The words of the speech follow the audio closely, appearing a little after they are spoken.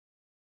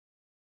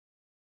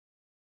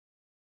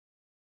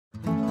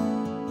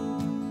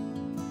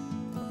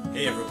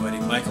Hey everybody,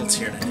 Michael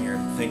Tiernan here.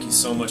 Thank you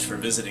so much for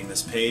visiting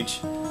this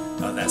page.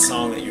 That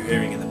song that you're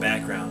hearing in the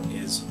background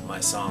is my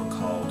song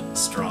called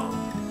Strong.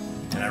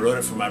 And I wrote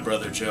it for my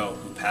brother Joe,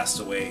 who passed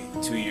away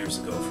 2 years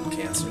ago from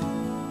cancer.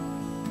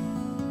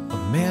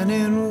 A man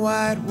in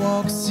white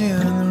walks in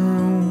the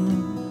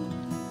room.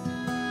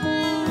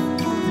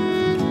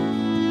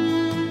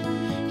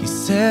 He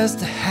says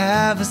to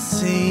have a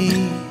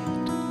seat.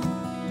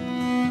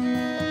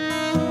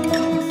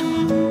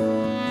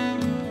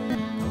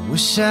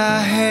 Wish I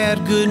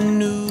had good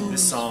news.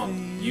 This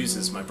song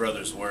uses my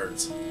brother's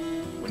words.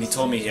 When he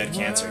told me he had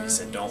cancer, he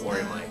said, "Don't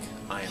worry, Mike,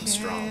 I am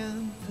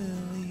strong."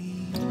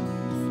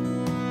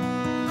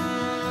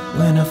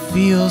 When I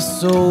feel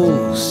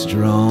so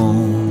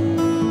strong.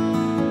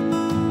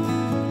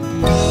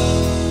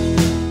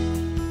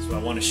 So I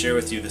want to share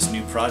with you this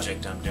new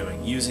project I'm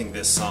doing using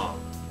this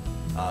song.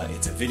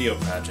 It's a video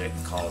project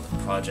called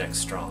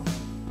ProjectStrong.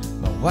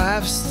 My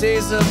wife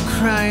stays up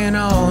crying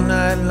all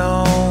night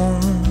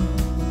long.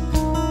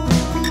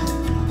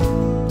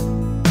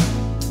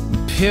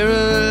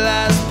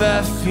 Paralyzed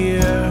by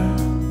fear.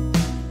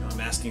 I'm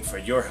asking for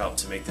your help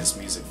to make this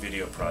music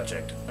video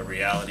project a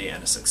reality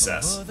and a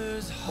success.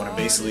 What I'm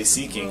basically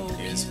seeking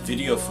is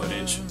video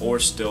footage or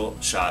still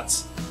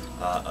shots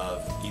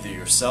of either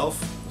yourself,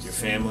 your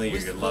family, or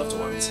your loved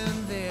ones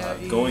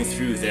going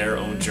through their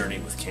own journey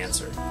with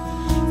cancer.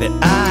 That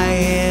I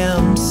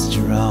am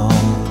strong.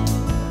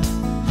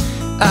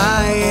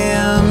 I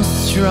am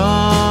strong.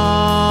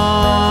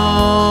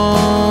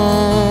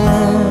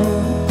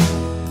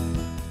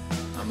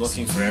 I'm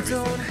looking for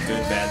everything,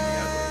 good, bad, and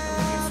ugly.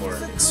 I'm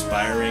looking for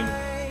inspiring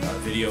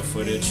video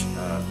footage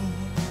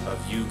of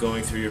you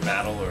going through your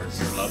battle or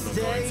your loved one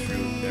going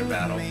through their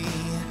battle.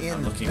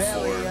 I'm looking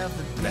for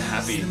the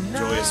happy,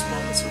 joyous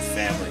moments with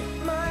family,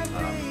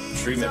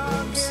 treatment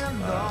rooms,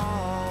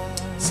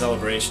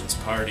 celebrations,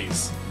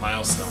 parties,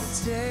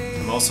 milestones.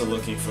 I'm also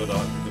looking for the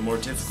more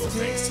difficult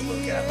things to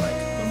look at,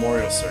 like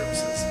memorial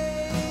services,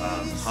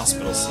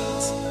 hospital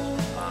scenes,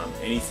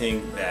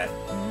 anything that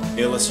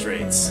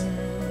illustrates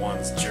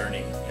one's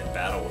journey and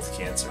battle with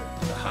cancer,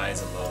 the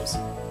highs and lows.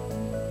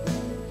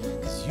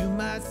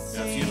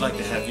 Now, if you'd like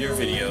to have your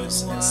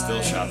videos and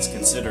still shots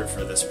considered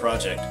for this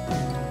project,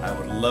 I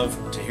would love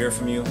to hear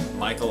from you.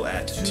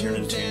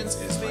 Michael@TiernanTunes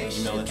is my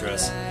email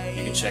address.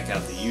 You can check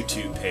out the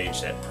YouTube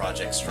page at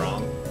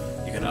ProjectStrong.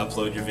 You can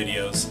upload your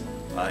videos,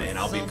 and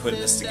I'll be putting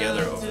this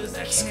together over the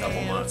next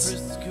couple months.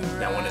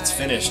 Now, when it's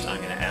finished, I'm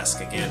going to ask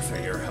again for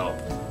your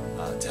help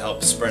to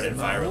help spread it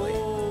virally.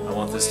 I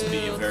want this to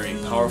be a very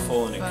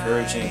powerful and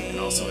encouraging and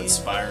also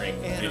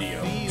inspiring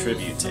video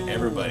tribute to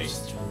everybody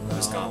who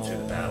has gone through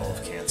the battle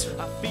of cancer,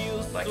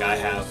 like I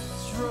have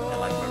and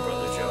like my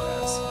brother Joe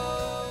has.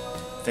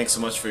 Thanks so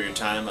much for your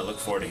time. I look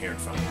forward to hearing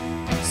from you.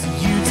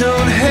 You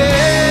don't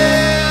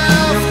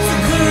have to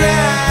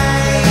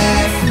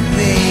cry for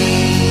me.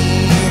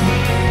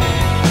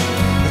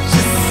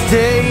 Just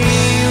stay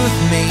with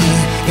me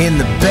in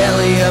the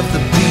belly of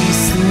the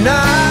beast, and I